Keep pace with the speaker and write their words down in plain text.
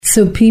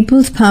So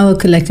People's Power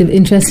Collective,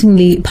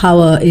 interestingly,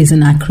 POWER is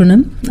an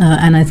acronym.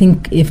 And I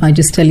think if I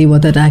just tell you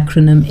what that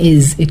acronym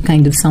is, it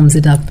kind of sums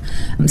it up.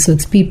 So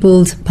it's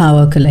People's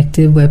Power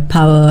Collective, where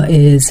POWER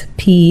is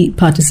P,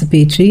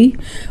 participatory,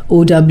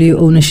 OW,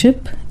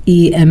 ownership,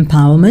 E,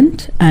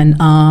 empowerment, and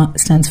R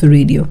stands for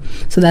radio.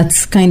 So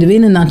that's kind of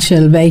in a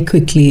nutshell, very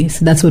quickly.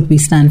 So that's what we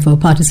stand for,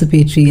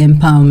 Participatory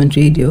Empowerment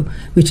Radio,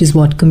 which is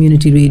what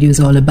community radio is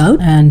all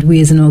about. And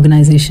we as an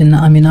organization,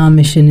 our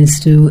mission is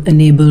to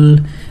enable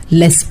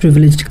less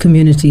privileged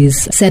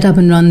communities set up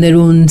and run their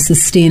own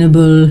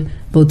sustainable,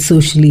 both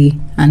socially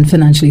and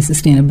financially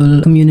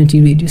sustainable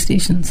community radio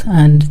stations.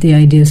 And the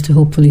idea is to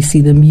hopefully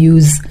see them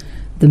use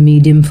the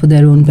medium for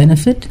their own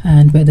benefit,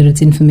 and whether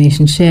it's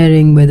information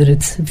sharing, whether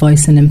it's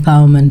voice and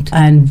empowerment,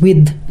 and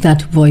with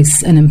that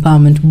voice and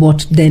empowerment,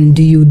 what then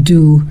do you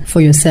do for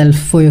yourself,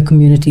 for your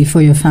community,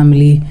 for your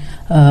family,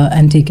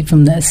 and take it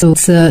from there. So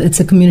it's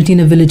a community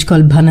in a village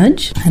called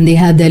Bhanaj, and they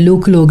had their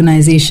local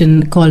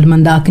organization called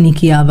Mandakini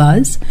Ki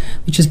Awaaz,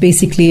 which is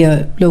basically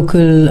a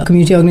local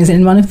community organization.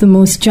 And one of the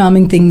most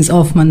charming things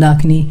of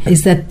Mandakini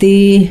is that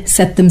they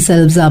set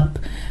themselves up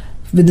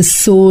with the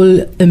sole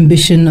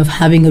ambition of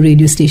having a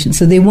radio station.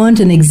 So they weren't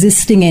an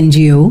existing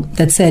NGO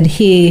that said,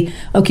 hey,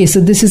 okay, so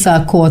this is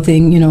our core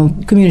thing,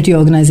 community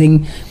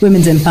organizing,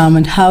 women's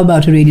empowerment, how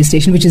about a radio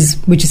station, which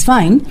is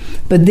fine.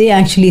 But they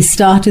actually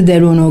started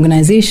their own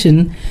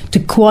organization to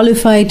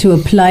qualify, to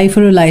apply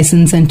for a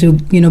license, and to,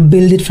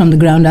 build it from the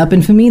ground up.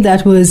 And for me,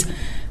 that was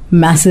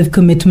massive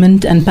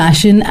commitment and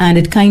passion, and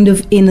it kind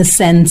of, in a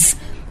sense,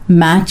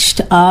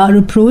 matched our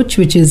approach,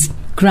 which is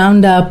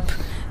ground up,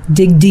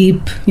 dig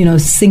deep,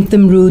 sink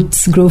them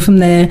roots, grow from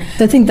there.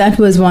 So I think that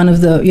was one of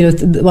the,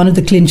 one of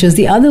the clinchers.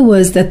 The other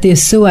was that they're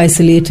so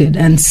isolated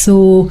and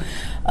so,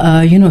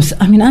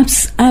 abject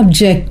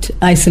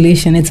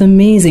isolation. It's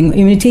amazing.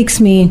 It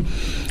takes me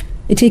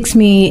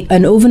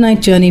an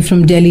overnight journey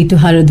from Delhi to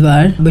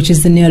Haridwar, which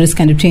is the nearest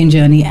kind of train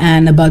journey,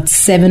 and about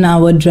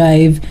 7-hour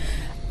drive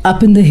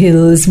up in the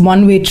hills,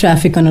 one-way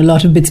traffic on a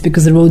lot of bits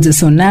because the roads are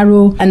so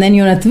narrow, and then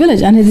you're at the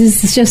village, and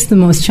it's just the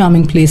most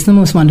charming place, the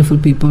most wonderful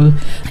people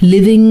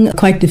living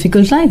quite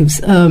difficult lives.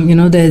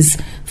 There's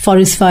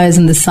forest fires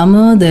in the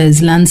summer,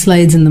 there's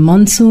landslides in the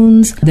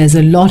monsoons, there's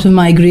a lot of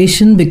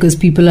migration because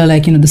people are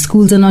like, the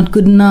schools are not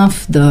good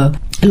enough,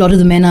 a lot of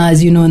the men are,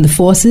 as in the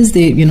forces.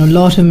 They, a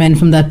lot of men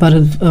from that part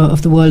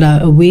of the world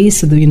are away.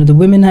 So the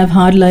women have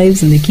hard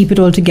lives and they keep it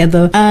all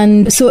together.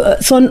 And so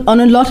on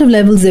a lot of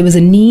levels, there was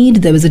a need,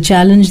 there was a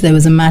challenge, there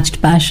was a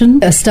matched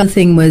passion. A star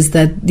thing was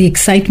that the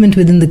excitement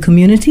within the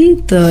community,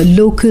 the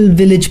local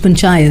village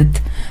panchayat,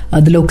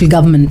 the local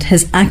government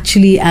has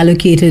actually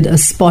allocated a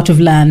spot of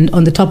land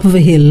on the top of a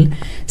hill,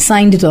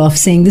 signed it off,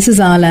 saying, this is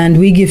our land,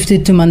 we gift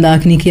it to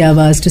Mandakini Ki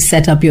Awaaz to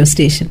set up your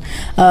station.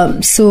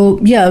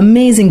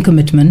 Amazing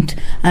commitment.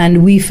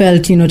 And we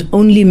felt, it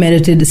only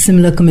merited a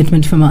similar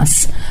commitment from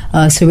us.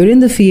 So we're in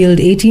the field,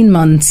 18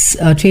 months,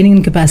 training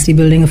and capacity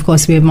building. Of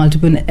course, we have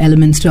multiple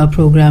elements to our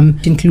program.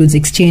 It includes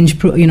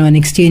an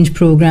exchange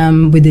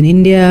program within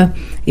India,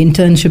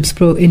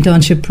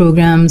 internship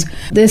programs.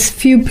 There's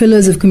few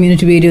pillars of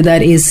community radio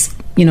that is,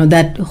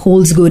 that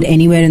holds good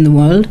anywhere in the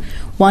world.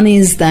 One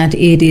is that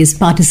it is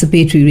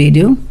participatory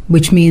radio,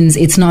 which means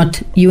it's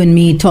not you and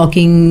me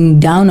talking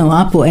down or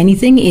up or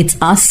anything. It's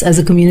us as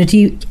a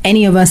community.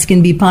 Any of us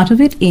can be part of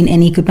it in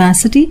any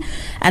capacity.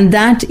 And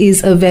that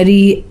is a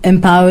very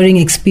empowering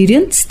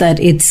experience, that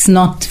it's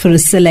not for a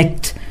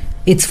select,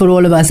 it's for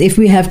all of us. If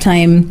we have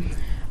time,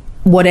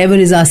 whatever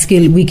is our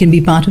skill, we can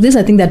be part of this.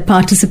 I think that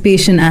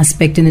participation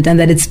aspect in it, and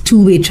that it's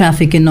two-way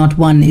traffic and not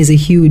one, is a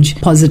huge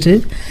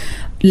positive.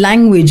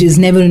 Language is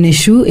never an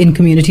issue in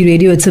community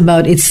radio. It's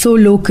so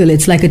local.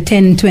 It's like a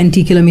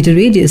 10-20 kilometer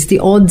radius. The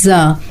odds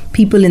are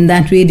people in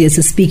that radius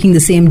are speaking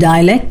the same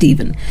dialect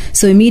even.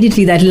 So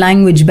immediately that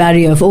language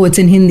barrier of, it's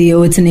in Hindi,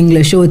 it's in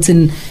English,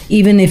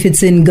 even if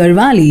it's in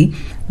Garhwali,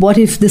 what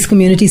if this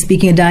community is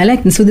speaking a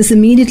dialect? And so there's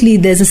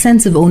a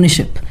sense of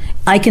ownership.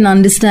 I can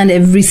understand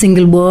every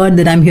single word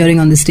that I'm hearing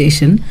on the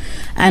station.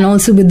 And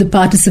also with the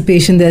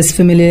participation, there's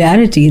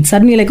familiarity. It's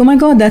suddenly like, oh my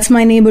God, that's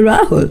my neighbor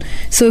Rahul.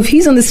 So if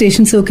he's on the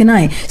station, so can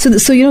I. So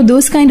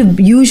those kind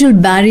of usual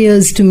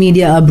barriers to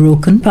media are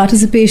broken.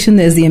 Participation,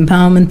 there's the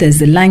empowerment, there's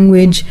the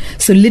language.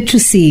 So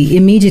literacy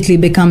immediately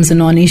becomes a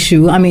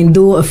non-issue.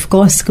 Though of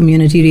course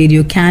community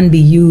radio can be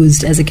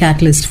used as a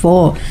catalyst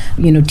for,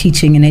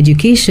 teaching and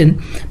education.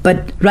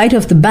 But right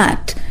off the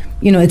bat,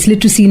 it's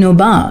literacy no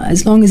bar.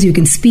 As long as you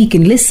can speak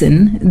and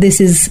listen,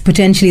 this is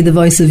potentially the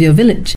voice of your village.